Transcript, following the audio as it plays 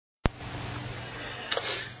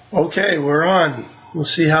Okay, we're on. We'll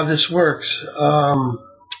see how this works. Let's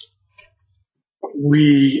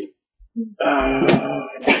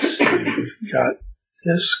see, we've got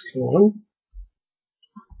this going.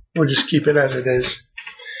 We'll just keep it as it is.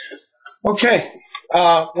 Okay,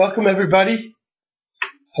 welcome everybody.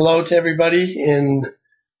 Hello to everybody in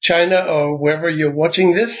China or wherever you're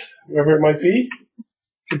watching this, wherever it might be.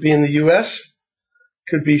 Could be in the U.S.,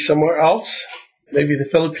 could be somewhere else, maybe the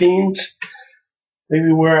Philippines,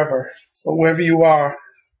 maybe wherever. But wherever you are,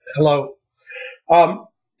 hello.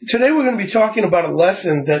 Today we're going to be talking about a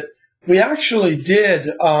lesson that we actually did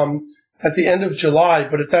at the end of July,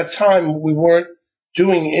 but at that time we weren't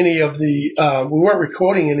doing any of the, we weren't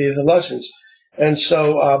recording any of the lessons. And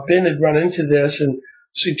so Ben had run into this and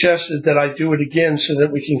suggested that I do it again so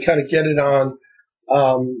that we can kind of get it on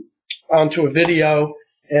onto a video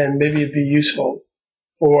and maybe it'd be useful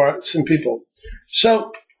for some people.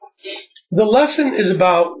 So the lesson is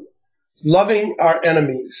about loving our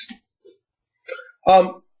enemies.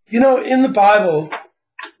 In the Bible,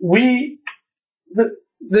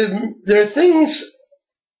 there are things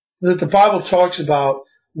that the Bible talks about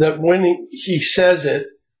that when he says it,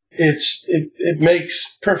 it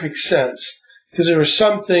makes perfect sense. Because there are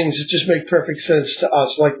some things that just make perfect sense to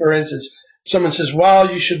us. Like, for instance, someone says, well,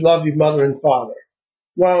 you should love your mother and father.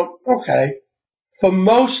 Well, okay. For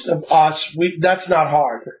most of us, that's not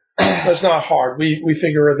hard. That's not hard. We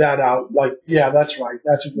figure that out. Like, yeah, that's right.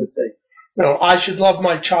 That's a good thing. I should love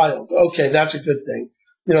my child. Okay, that's a good thing.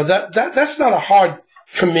 That's not a hard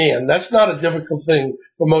command. That's not a difficult thing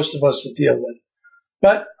for most of us to deal with.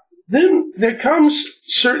 But then there comes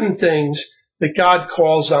certain things that God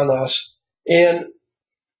calls on us, and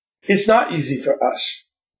it's not easy for us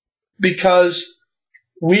because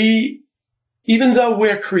even though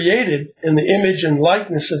we're created in the image and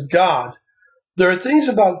likeness of God, there are things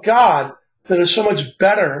about God that are so much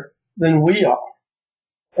better than we are.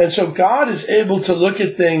 And so God is able to look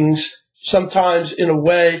at things sometimes in a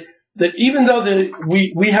way that even though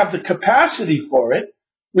we have the capacity for it,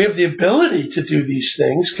 we have the ability to do these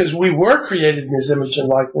things because we were created in His image and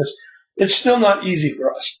likeness, it's still not easy for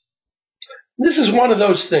us. This is one of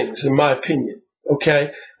those things, in my opinion,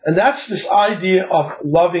 okay? And that's this idea of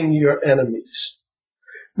loving your enemies.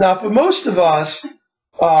 Now, for most of us,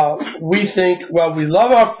 we think, well, we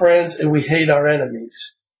love our friends and we hate our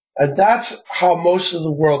enemies. And that's how most of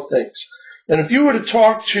the world thinks. And if you were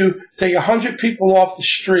to take 100 people off the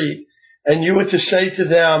street and you were to say to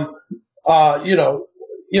them, how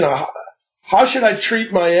should I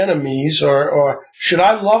treat my enemies or should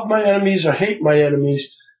I love my enemies or hate my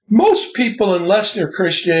enemies? Most people, unless they're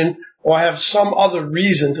Christian or have some other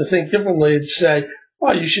reason to think differently, would say,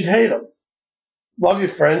 well, you should hate them. Love your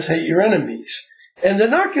friends, hate your enemies. And you're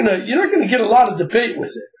not going to get a lot of debate with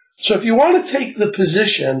it. So if you want to take the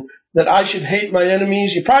position that I should hate my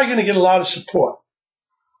enemies, you're probably going to get a lot of support.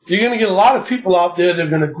 You're going to get a lot of people out there that are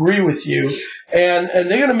going to agree with you, and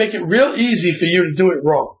they're going to make it real easy for you to do it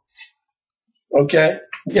wrong. Okay?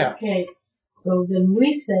 Yeah. Okay. So then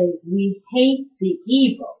we say we hate the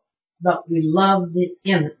evil, but we love the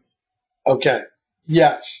enemy. Okay.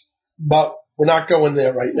 Yes. But we're not going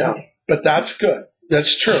there right now. Okay. But that's good.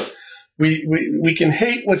 That's true. We can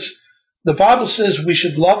hate the Bible says we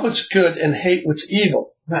should love what's good and hate what's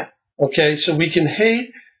evil. Right. Okay, so we can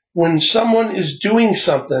hate when someone is doing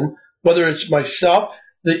something, whether it's myself,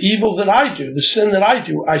 the evil that I do, the sin that I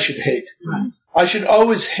do, I should hate. Right. I should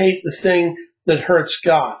always hate the thing that hurts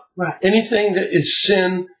God. Right. Anything that is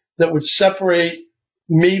sin that would separate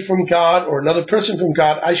me from God or another person from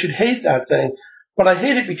God, I should hate that thing. But I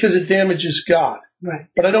hate it because it damages God. Right.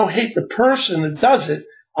 But I don't hate the person that does it.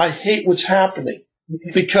 I hate what's happening.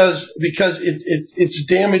 Okay. Because it's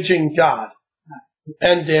damaging God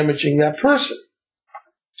and damaging that person.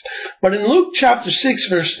 But in Luke chapter 6,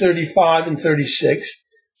 verse 35 and 36,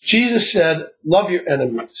 Jesus said, love your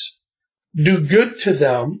enemies, do good to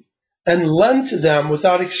them, and lend to them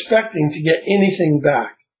without expecting to get anything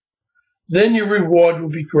back. Then your reward will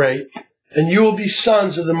be great, and you will be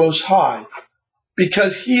sons of the Most High,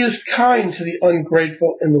 because He is kind to the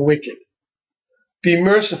ungrateful and the wicked. Be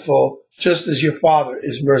merciful, just as your Father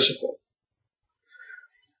is merciful.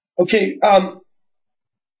 Okay,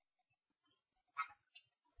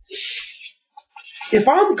 if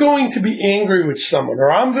I'm going to be angry with someone,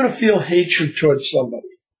 or I'm going to feel hatred towards somebody,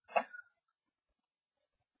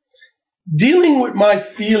 dealing with my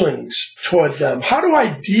feelings toward them, how do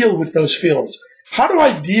I deal with those feelings? How do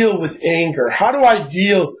I deal with anger? How do I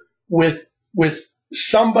deal with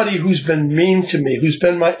somebody who's been mean to me, who's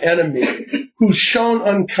been my enemy, who's shown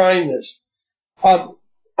unkindness?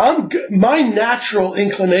 My natural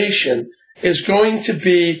inclination is going to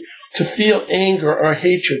be to feel anger or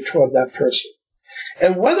hatred toward that person.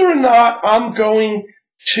 And whether or not I'm going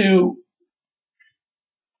to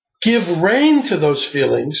give rein to those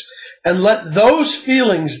feelings and let those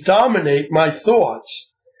feelings dominate my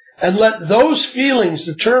thoughts and let those feelings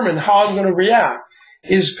determine how I'm going to react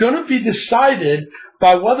is going to be decided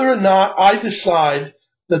by whether or not I decide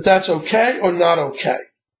that that's okay or not okay.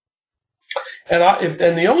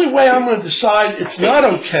 And the only way I'm going to decide it's not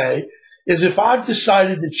okay is if I've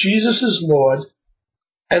decided that Jesus is Lord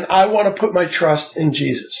and I want to put my trust in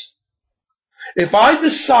Jesus. If I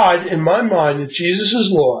decide in my mind that Jesus is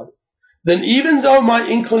Lord, then even though my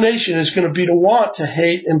inclination is going to be to want to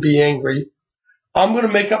hate and be angry, I'm going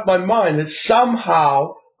to make up my mind that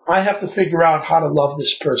somehow I have to figure out how to love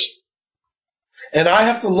this person. And I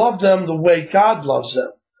have to love them the way God loves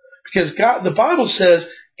them. Because the Bible says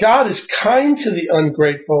God is kind to the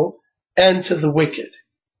ungrateful and to the wicked.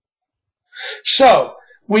 So,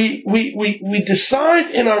 we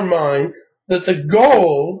decide in our mind that the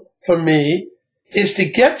goal for me is to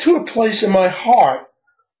get to a place in my heart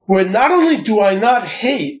where not only do I not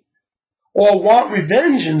hate or want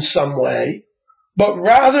revenge in some way, but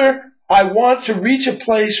rather I want to reach a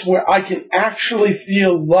place where I can actually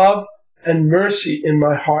feel love and mercy in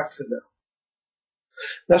my heart for them.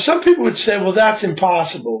 Now, some people would say, well, that's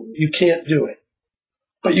impossible. You can't do it.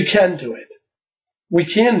 But you can do it. We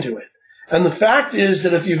can do it. And the fact is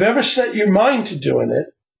that if you've ever set your mind to doing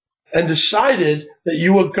it and decided that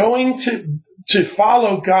you are going to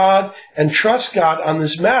follow God and trust God on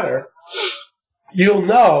this matter, you'll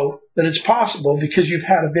know that it's possible because you've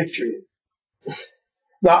had a victory.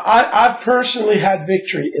 Now, I've personally had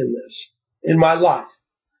victory in this, in my life.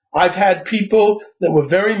 I've had people that were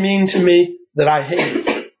very mean to me that I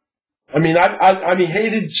hated. I mean,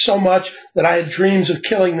 hated so much that I had dreams of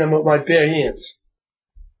killing them with my bare hands.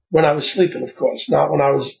 When I was sleeping, of course, not when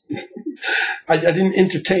I was, I didn't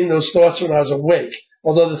entertain those thoughts when I was awake.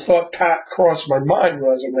 Although the thought crossed my mind when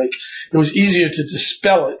I was awake, it was easier to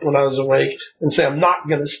dispel it when I was awake and say, I'm not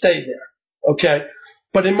going to stay there. Okay?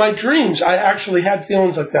 But in my dreams, I actually had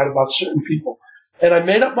feelings like that about certain people. And I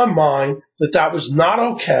made up my mind that that was not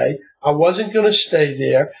okay. I wasn't going to stay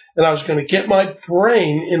there. And I was going to get my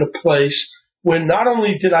brain in a place where not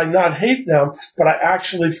only did I not hate them, but I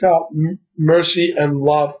actually felt mercy and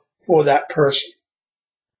love for that person.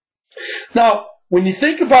 Now, when you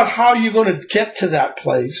think about how you're going to get to that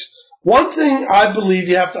place, one thing I believe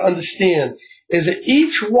you have to understand is that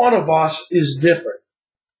each one of us is different.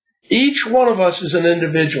 Each one of us is an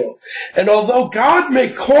individual. And although God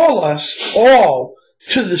may call us all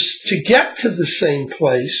to get to the same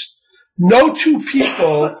place, no two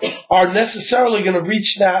people are necessarily going to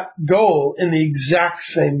reach that goal in the exact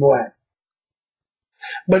same way.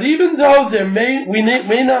 But even though we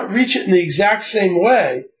may not reach it in the exact same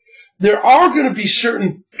way, there are going to be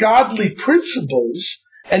certain godly principles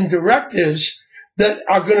and directives that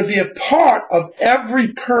are going to be a part of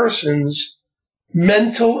every person's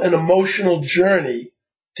mental and emotional journey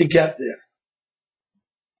to get there.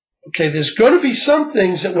 Okay, there's going to be some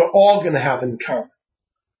things that we're all going to have in common.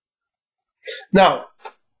 Now,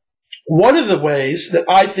 one of the ways that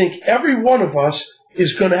I think every one of us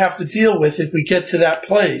is going to have to deal with if we get to that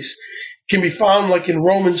place can be found like in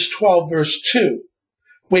Romans 12, verse 2,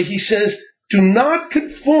 where he says, do not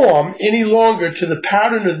conform any longer to the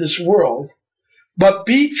pattern of this world, but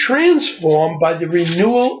be transformed by the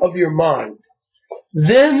renewal of your mind.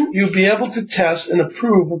 Then you'll be able to test and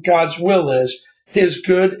approve what God's will is, his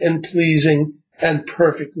good and pleasing and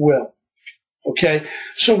perfect will. Okay?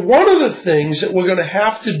 So one of the things that we're going to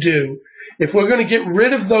have to do, if we're going to get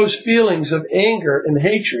rid of those feelings of anger and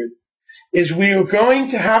hatred, is we are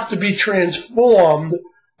going to have to be transformed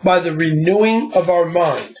by the renewing of our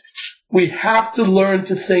mind. We have to learn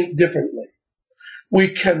to think differently.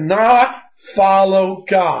 We cannot follow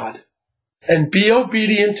God and be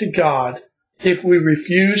obedient to God if we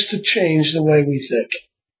refuse to change the way we think.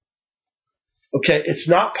 Okay, it's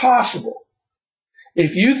not possible.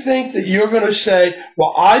 If you think that you're going to say,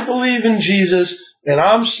 well, I believe in Jesus and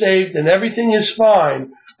I'm saved and everything is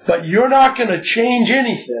fine, but you're not going to change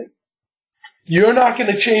anything. You're not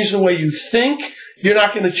going to change the way you think. You're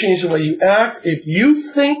not going to change the way you act. If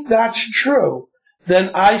you think that's true,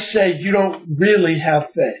 then I say you don't really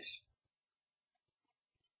have faith.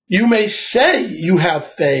 You may say you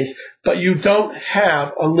have faith, but you don't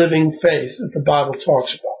have a living faith that the Bible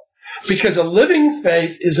talks about. Because a living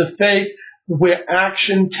faith is a faith where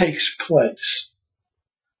action takes place,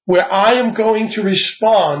 where I am going to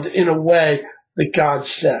respond in a way that God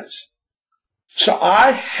says. So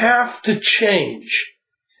I have to change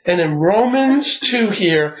And in Romans 2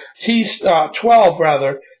 here, 12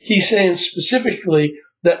 rather, he's saying specifically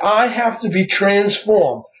that I have to be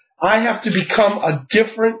transformed. I have to become a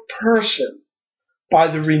different person by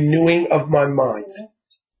the renewing of my mind.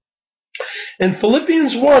 In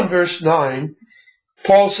Philippians 1 verse 9,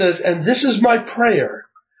 Paul says, and this is my prayer,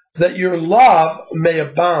 that your love may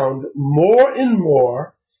abound more and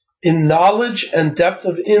more in knowledge and depth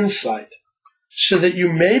of insight, so that you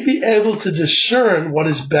may be able to discern what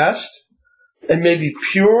is best and may be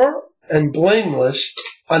pure and blameless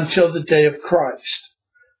until the day of Christ,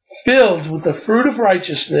 filled with the fruit of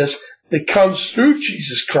righteousness that comes through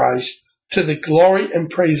Jesus Christ to the glory and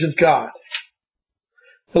praise of God.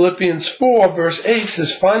 Philippians 4 verse 8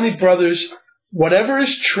 says, finally, brothers, whatever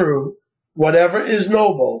is true, whatever is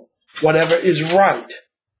noble, whatever is right,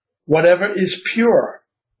 whatever is pure,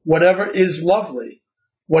 whatever is lovely,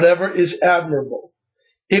 whatever is admirable,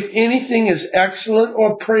 if anything is excellent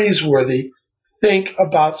or praiseworthy, think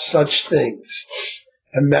about such things.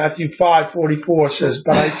 And Matthew 5:44 says,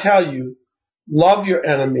 but I tell you, love your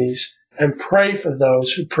enemies and pray for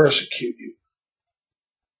those who persecute you.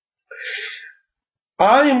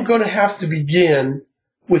 I am going to have to begin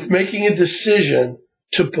with making a decision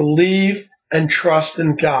to believe and trust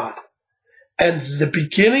in God. And the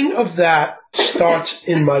beginning of that starts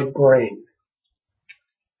in my brain.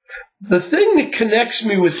 The thing that connects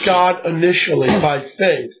me with God initially by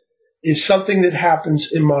faith is something that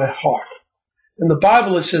happens in my heart. In the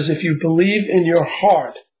Bible it says, if you believe in your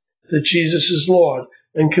heart that Jesus is Lord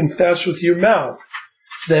and confess with your mouth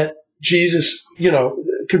that Jesus,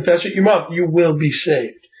 confess with your mouth, you will be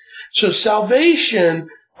saved. So salvation,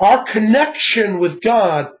 our connection with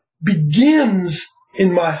God, begins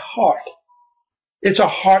in my heart. It's a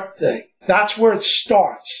heart thing. That's where it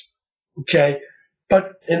starts. Okay?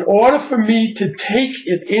 But in order for me to take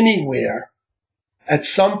it anywhere, at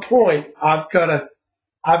some point, I've got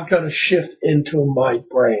to shift into my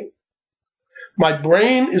brain. My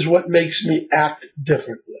brain is what makes me act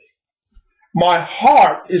differently. My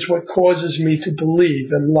heart is what causes me to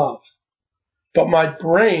believe and love. But my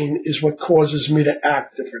brain is what causes me to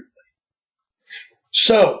act differently.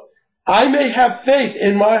 So, I may have faith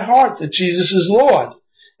in my heart that Jesus is Lord,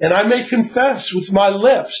 and I may confess with my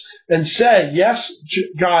lips and say, yes,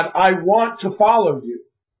 God, I want to follow you.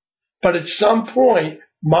 But at some point,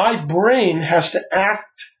 my brain has to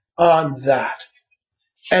act on that.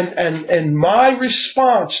 And my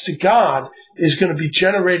response to God is going to be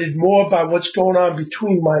generated more by what's going on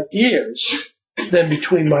between my ears than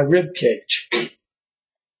between my rib cage.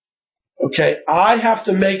 Okay, I have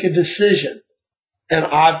to make a decision, and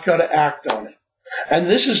I've got to act on it. And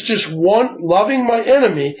this is just one, loving my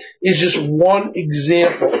enemy is just one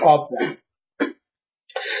example of that.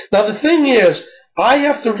 Now the thing is, I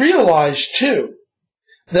have to realize too,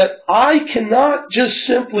 that I cannot just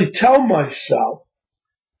simply tell myself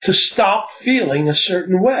to stop feeling a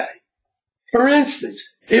certain way. For instance,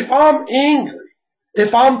 if I'm angry,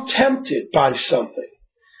 if I'm tempted by something,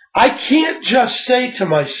 I can't just say to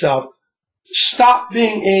myself, stop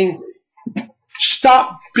being angry.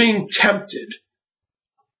 Stop being tempted.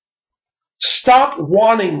 Stop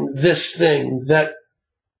wanting this thing that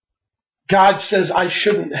God says I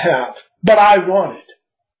shouldn't have, but I want it.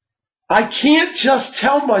 I can't just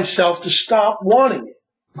tell myself to stop wanting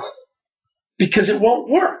it because it won't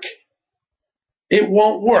work. It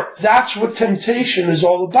won't work. That's what temptation is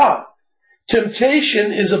all about.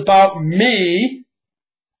 Temptation is about me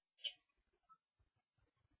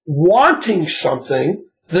wanting something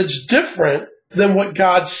that's different than what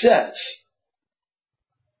God says.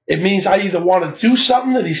 It means I either want to do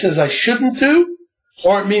something that He says I shouldn't do,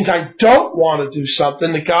 or it means I don't want to do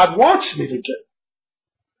something that God wants me to do.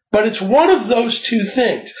 But it's one of those two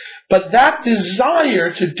things. But that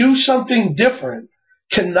desire to do something different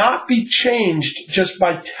cannot be changed just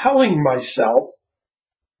by telling myself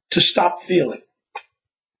to stop feeling.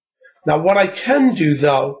 Now what I can do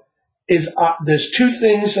though is there's two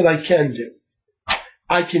things that I can do.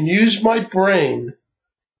 I can use my brain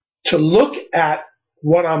to look at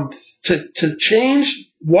what to change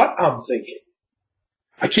what I'm thinking.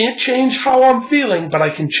 I can't change how I'm feeling, but I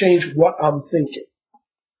can change what I'm thinking.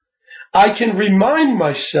 I can remind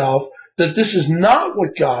myself that this is not what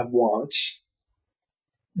God wants,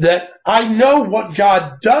 that I know what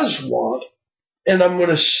God does want, and I'm going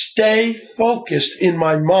to stay focused in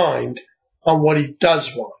my mind on what He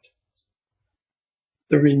does want.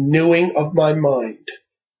 The renewing of my mind.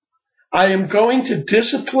 I am going to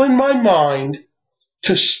discipline my mind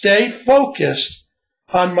to stay focused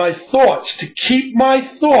on my thoughts, to keep my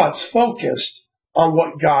thoughts focused on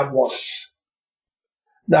what God wants.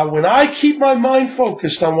 Now, when I keep my mind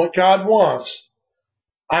focused on what God wants,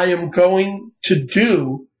 I am going to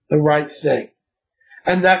do the right thing.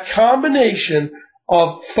 And that combination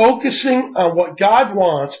of focusing on what God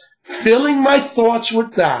wants, filling my thoughts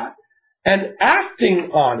with that, and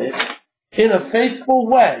acting on it in a faithful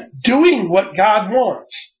way, doing what God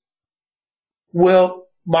wants,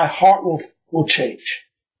 my heart will change.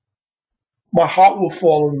 My heart will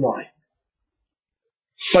fall in line.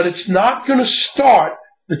 But it's not going to start,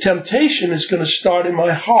 the temptation is going to start in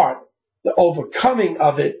my heart. The overcoming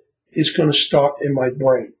of it is going to start in my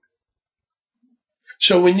brain.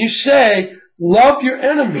 So when you say, love your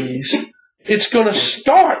enemies, it's going to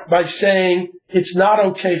start by saying, it's not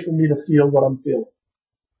okay for me to feel what I'm feeling.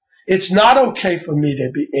 It's not okay for me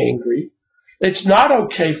to be angry. It's not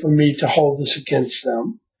okay for me to hold this against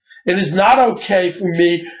them. It is not okay for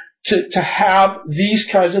me to have these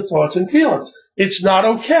kinds of thoughts and feelings. It's not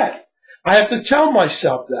okay. I have to tell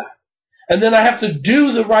myself that. And then I have to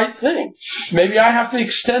do the right thing. Maybe I have to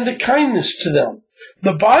extend a kindness to them.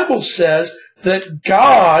 The Bible says that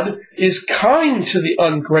God is kind to the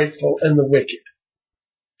ungrateful and the wicked.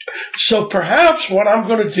 So perhaps what I'm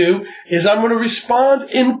going to do is I'm going to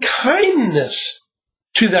respond in kindness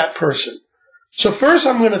to that person. So first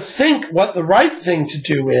I'm going to think what the right thing to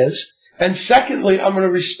do is, and secondly, I'm going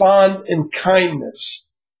to respond in kindness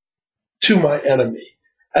to my enemy.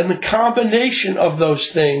 And the combination of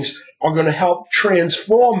those things are going to help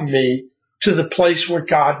transform me to the place where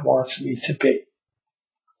God wants me to be.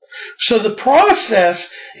 So the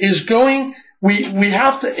process is we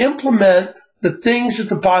have to implement the things that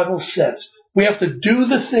the Bible says. We have to do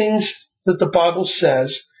the things that the Bible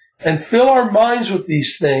says and fill our minds with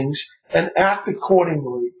these things and act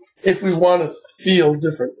accordingly if we want to feel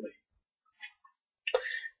differently.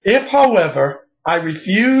 If, however, I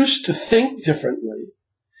refuse to think differently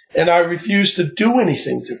and I refuse to do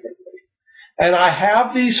anything differently, and I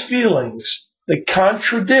have these feelings that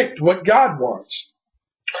contradict what God wants,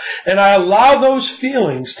 and I allow those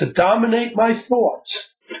feelings to dominate my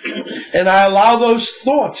thoughts, and I allow those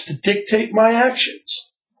thoughts to dictate my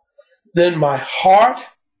actions, then my heart,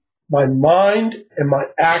 my mind, and my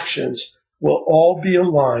actions will all be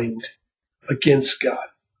aligned against God.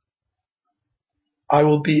 I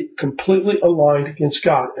will be completely aligned against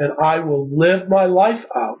God, and I will live my life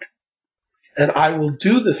out, and I will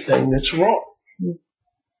do the thing that's wrong.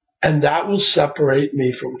 And that will separate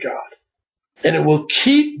me from God. And it will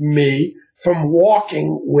keep me from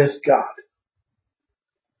walking with God.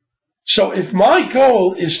 So if my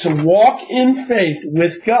goal is to walk in faith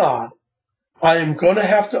with God, I am going to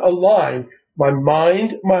have to align my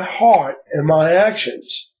mind, my heart, and my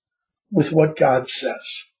actions with what God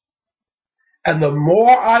says. And the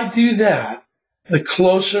more I do that, the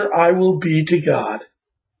closer I will be to God.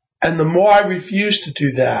 And the more I refuse to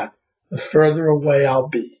do that, the further away I'll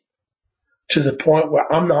be, to the point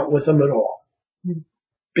where I'm not with Him at all.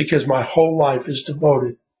 Because my whole life is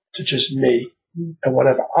devoted to just me and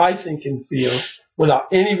whatever I think and feel without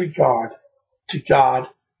any regard to God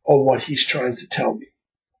or what He's trying to tell me.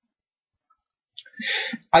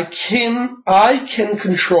 I can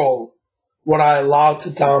control what I allow to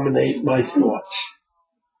dominate my thoughts.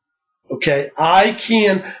 Okay? I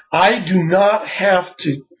do not have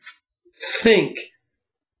to think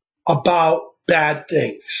about bad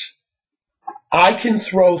things. I can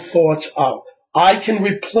throw thoughts out. I can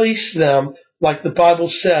replace them, like the Bible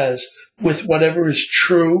says, with whatever is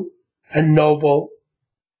true and noble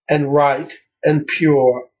and right and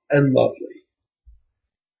pure and lovely.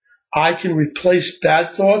 I can replace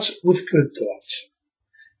bad thoughts with good thoughts.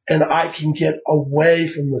 And I can get away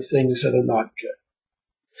from the things that are not good.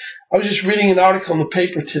 I was just reading an article in the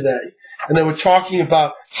paper today, and they were talking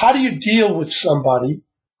about how do you deal with somebody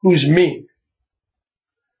who's mean.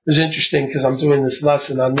 It was interesting because I'm doing this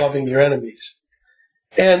lesson on loving your enemies.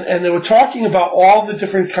 And they were talking about all the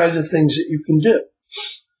different kinds of things that you can do.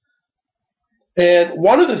 And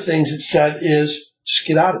one of the things it said is, just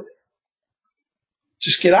get out of there.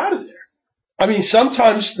 Just get out of there. I mean,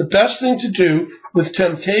 sometimes the best thing to do with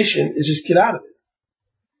temptation is just get out of it.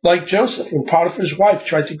 Like Joseph, when Potiphar's wife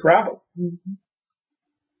tried to grab him.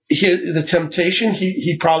 The temptation,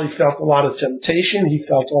 he probably felt a lot of temptation. He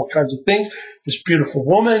felt all kinds of things. This beautiful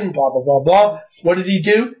woman, blah, blah, blah, blah. What did he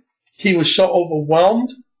do? He was so overwhelmed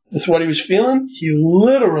with what he was feeling, he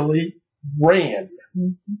literally ran.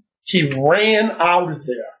 He ran out of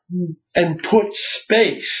there and put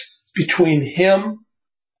space between him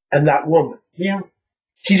and that woman. Yeah.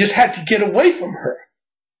 He just had to get away from her.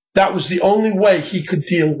 That was the only way he could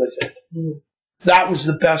deal with it. That was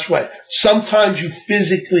the best way. Sometimes you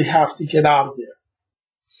physically have to get out of there.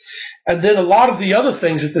 And then a lot of the other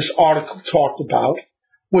things that this article talked about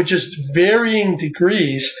were just varying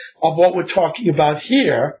degrees of what we're talking about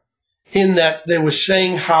here, in that they were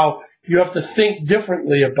saying how you have to think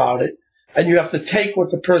differently about it, and you have to take what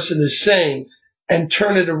the person is saying and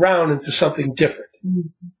turn it around into something different.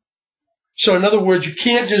 Mm-hmm. So in other words, you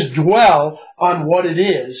can't just dwell on what it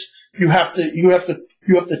is. You have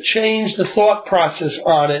to change the thought process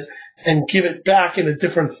on it and give it back in a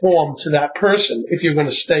different form to that person if you're going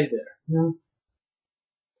to stay there. Mm-hmm.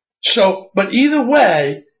 So, but either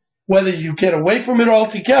way, whether you get away from it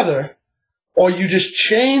altogether or you just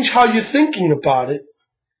change how you're thinking about it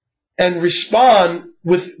and respond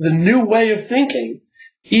with the new way of thinking,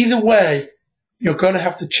 either way, you're going to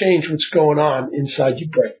have to change what's going on inside your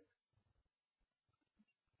brain.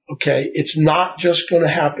 Okay? It's not just going to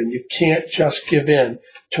happen. You can't just give in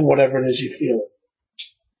to whatever it is you're feeling.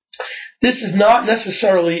 This is not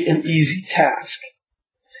necessarily an easy task.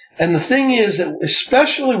 And the thing is that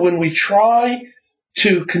especially when we try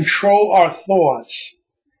to control our thoughts,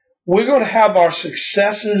 we're going to have our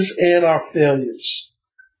successes and our failures.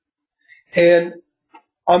 And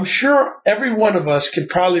I'm sure every one of us can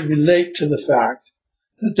probably relate to the fact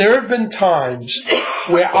that there have been times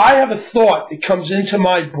where I have a thought that comes into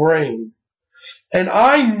my brain, and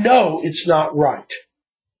I know it's not right.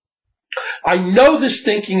 I know this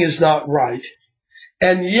thinking is not right,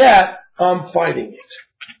 and yet I'm fighting it.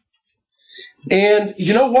 And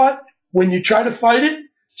you know what? When you try to fight it,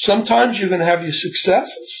 sometimes you're going to have your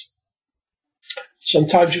successes.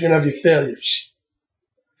 Sometimes you're going to have your failures.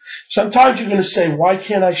 Sometimes you're going to say, why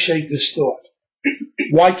can't I shake this thought?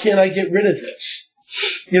 Why can't I get rid of this?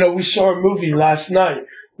 You know, we saw a movie last night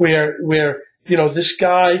where you know, this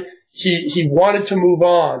guy, he wanted to move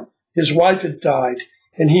on. His wife had died,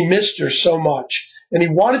 and he missed her so much. And he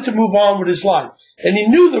wanted to move on with his life. And he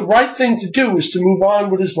knew the right thing to do was to move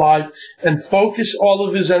on with his life and focus all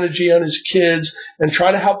of his energy on his kids and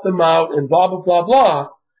try to help them out and blah, blah, blah, blah.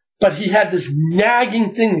 But he had this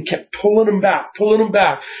nagging thing that kept pulling him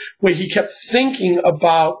back, where he kept thinking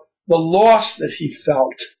about the loss that he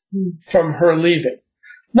felt from her leaving.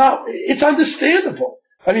 Now, it's understandable.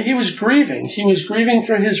 I mean, he was grieving. He was grieving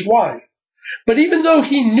for his wife. But even though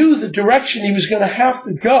he knew the direction he was going to have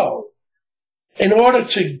to go in order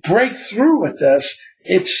to break through with this,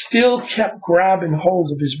 it still kept grabbing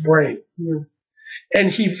hold of his brain.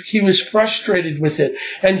 And he was frustrated with it.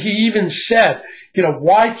 And he even said, you know,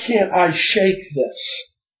 why can't I shake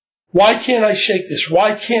this? Why can't I shake this?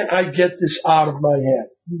 Why can't I get this out of my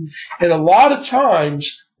head? And a lot of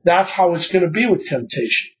times, that's how it's going to be with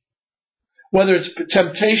temptation. Whether it's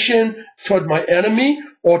temptation toward my enemy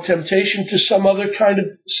or temptation to some other kind of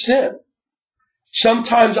sin.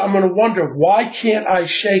 Sometimes I'm going to wonder, why can't I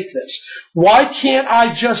shake this? Why can't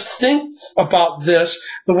I just think about this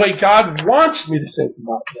the way God wants me to think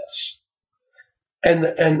about this? And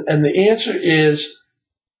the answer is,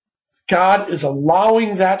 God is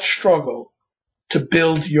allowing that struggle to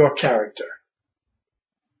build your character.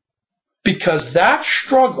 Because that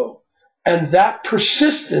struggle and that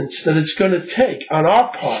persistence that it's going to take on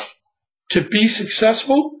our part to be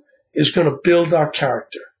successful is going to build our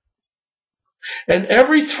character. And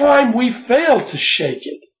every time we fail to shake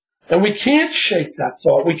it, and we can't shake that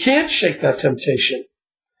thought, we can't shake that temptation,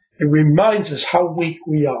 it reminds us how weak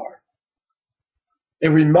we are. It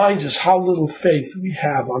reminds us how little faith we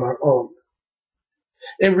have on our own.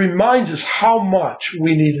 It reminds us how much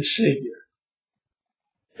we need a Savior.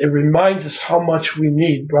 It reminds us how much we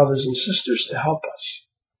need brothers and sisters to help us.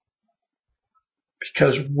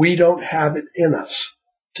 Because we don't have it in us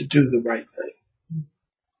to do the right thing.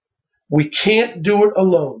 We can't do it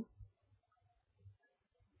alone.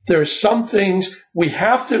 There are some things we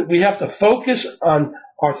have to focus on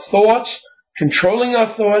our thoughts, controlling our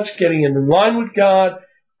thoughts, getting in line with God,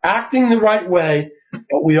 acting the right way,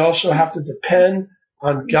 but we also have to depend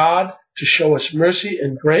on God to show us mercy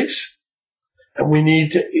and grace, and we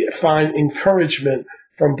need to find encouragement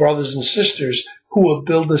from brothers and sisters who will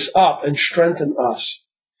build us up and strengthen us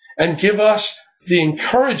and give us the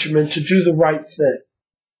encouragement to do the right thing.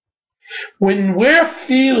 When we're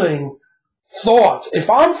feeling thoughts, if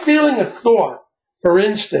I'm feeling a thought, for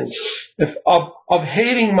instance, of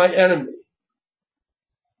hating my enemy,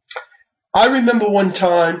 I remember one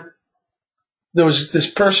time there was this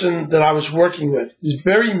person that I was working with. He's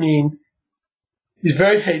very mean. He's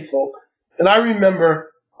very hateful. And I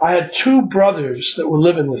remember I had two brothers that were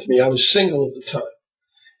living with me. I was single at the time.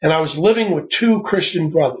 And I was living with two Christian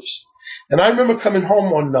brothers. And I remember coming home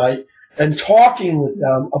one night and talking with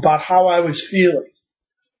them about how I was feeling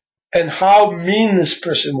and how mean this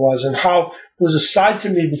person was and how there was a side to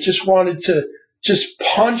me that just wanted just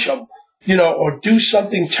punch him, or do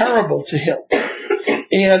something terrible to him.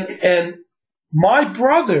 And my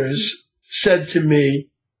brothers said to me,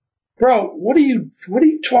 bro, what are you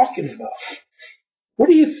talking about? What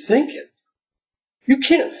are you thinking? You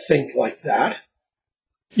can't think like that.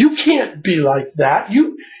 You can't be like that.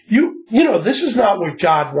 This is not what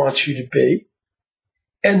God wants you to be.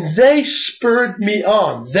 And they spurred me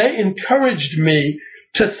on. They encouraged me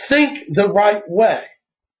to think the right way.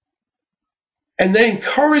 And they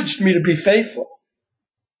encouraged me to be faithful.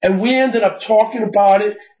 And we ended up talking about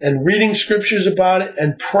it and reading scriptures about it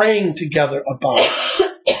and praying together about it.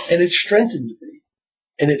 And it strengthened me.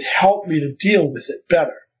 And it helped me to deal with it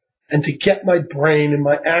better and to get my brain and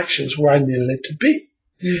my actions where I needed it to be.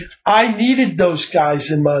 I needed those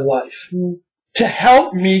guys in my life to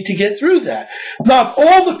help me to get through that. Now, if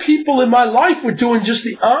all the people in my life were doing just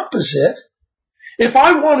the opposite, if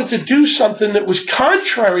I wanted to do something that was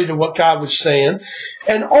contrary to what God was saying,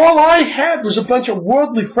 and all I had was a bunch of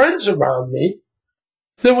worldly friends around me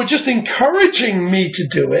that were just encouraging me to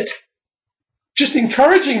do it, just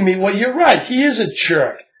encouraging me, well, you're right, he is a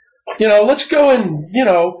jerk. Let's go and,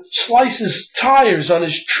 slice his tires on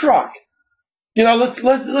his truck.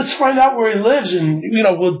 Let's find out where he lives and,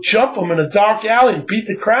 we'll jump him in a dark alley and beat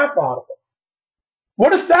the crap out of him.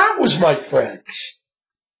 What if that was my friends?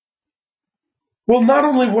 Well, not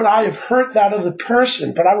only would I have hurt that other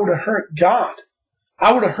person, but I would have hurt God.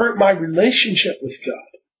 I would have hurt my relationship with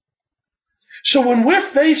God. So when we're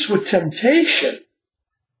faced with temptation,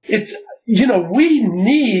 we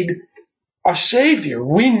need a Savior.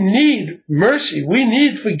 We need mercy. We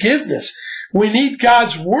need forgiveness. We need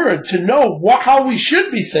God's Word to know how we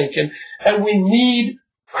should be thinking. And we need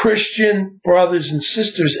Christian brothers and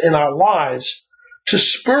sisters in our lives to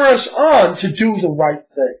spur us on to do the right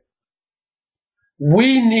thing.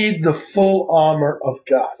 We need the full armor of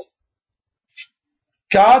God.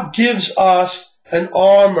 God gives us an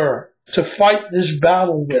armor to fight this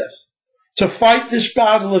battle with, to fight this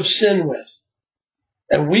battle of sin with.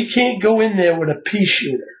 And we can't go in there with a pea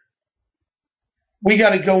shooter. We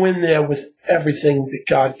got to go in there with everything that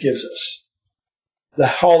God gives us. The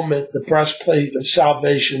helmet, the breastplate of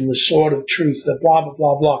salvation, the sword of truth, the blah, blah,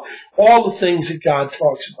 blah, blah. All the things that God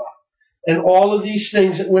talks about. And all of these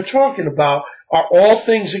things that we're talking about are all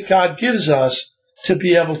things that God gives us to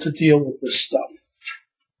be able to deal with this stuff.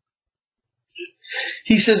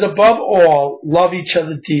 He says, above all, love each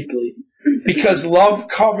other deeply, because love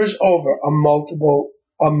covers over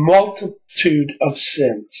a multitude of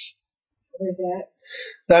sins. Where's that?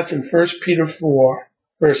 That's in 1 Peter 4,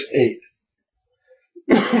 verse 8.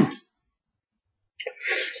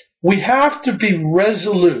 We have to be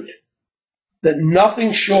resolute that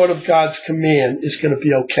nothing short of God's command is going to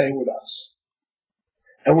be okay with us.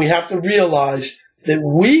 And we have to realize that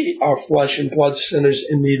we are flesh and blood sinners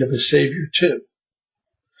in need of a Savior too.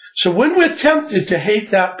 So when we're tempted to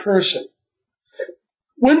hate that person,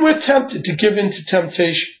 when we're tempted to give in to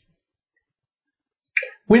temptation,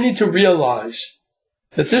 we need to realize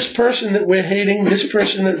that this person that we're hating, this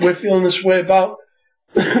person that we're feeling this way about,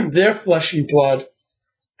 they're flesh and blood,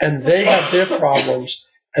 and they have their problems,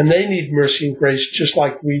 and they need mercy and grace just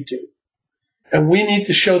like we do. And we need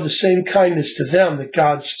to show the same kindness to them that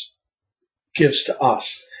God gives to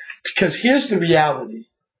us. Because here's the reality.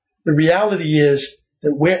 The reality is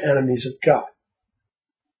that we're enemies of God.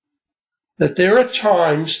 That there are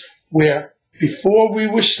times where before we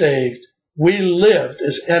were saved, we lived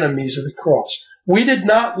as enemies of the cross. We did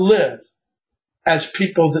not live as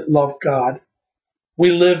people that love God.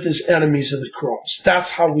 We lived as enemies of the cross. That's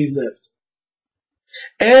how we lived.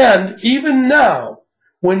 And even now,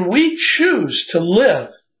 when we choose to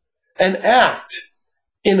live and act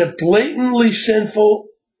in a blatantly sinful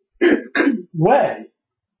way,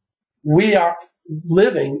 we are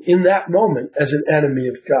living in that moment as an enemy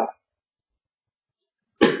of God.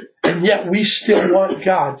 And yet we still want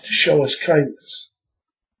God to show us kindness.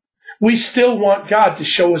 We still want God to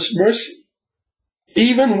show us mercy.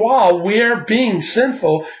 Even while we're being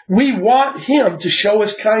sinful, we want Him to show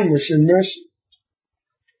us kindness and mercy.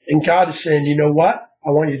 And God is saying, you know what? I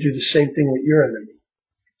want you to do the same thing with your enemy.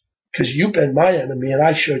 Because you've been my enemy and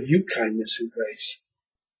I showed you kindness and grace.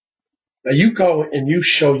 Now you go and you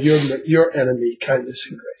show your enemy kindness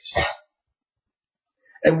and grace.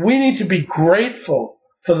 And we need to be grateful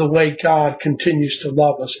for the way God continues to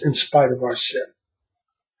love us in spite of our sin.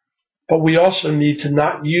 But we also need to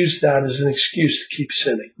not use that as an excuse to keep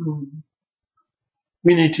sinning. Mm-hmm.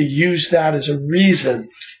 We need to use that as a reason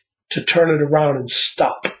to turn it around and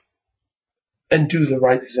stop and do the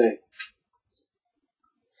right thing.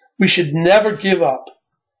 We should never give up,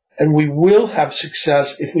 and we will have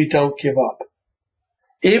success if we don't give up.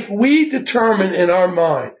 If we determine in our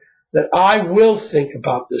mind that I will think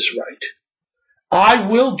about this right, I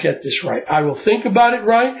will get this right, I will think about it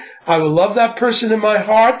right, I will love that person in my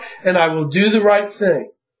heart, and I will do the right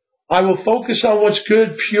thing. I will focus on what's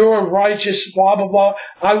good, pure, and righteous, blah, blah, blah.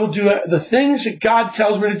 I will do the things that God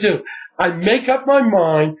tells me to do. I make up my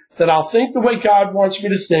mind that I'll think the way God wants me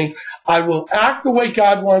to think. I will act the way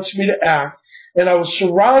God wants me to act. And I will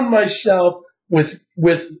surround myself with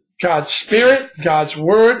God's Spirit, God's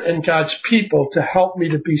Word, and God's people to help me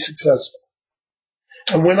to be successful.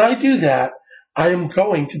 And when I do that, I am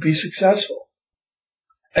going to be successful.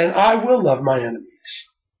 And I will love my enemies.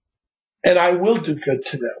 And I will do good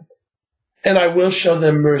to them. And I will show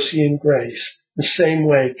them mercy and grace the same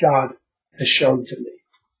way God has shown to me.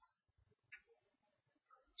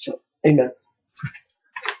 So, amen.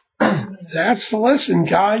 That's the lesson,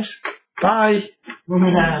 guys. Bye.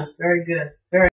 Very good. Very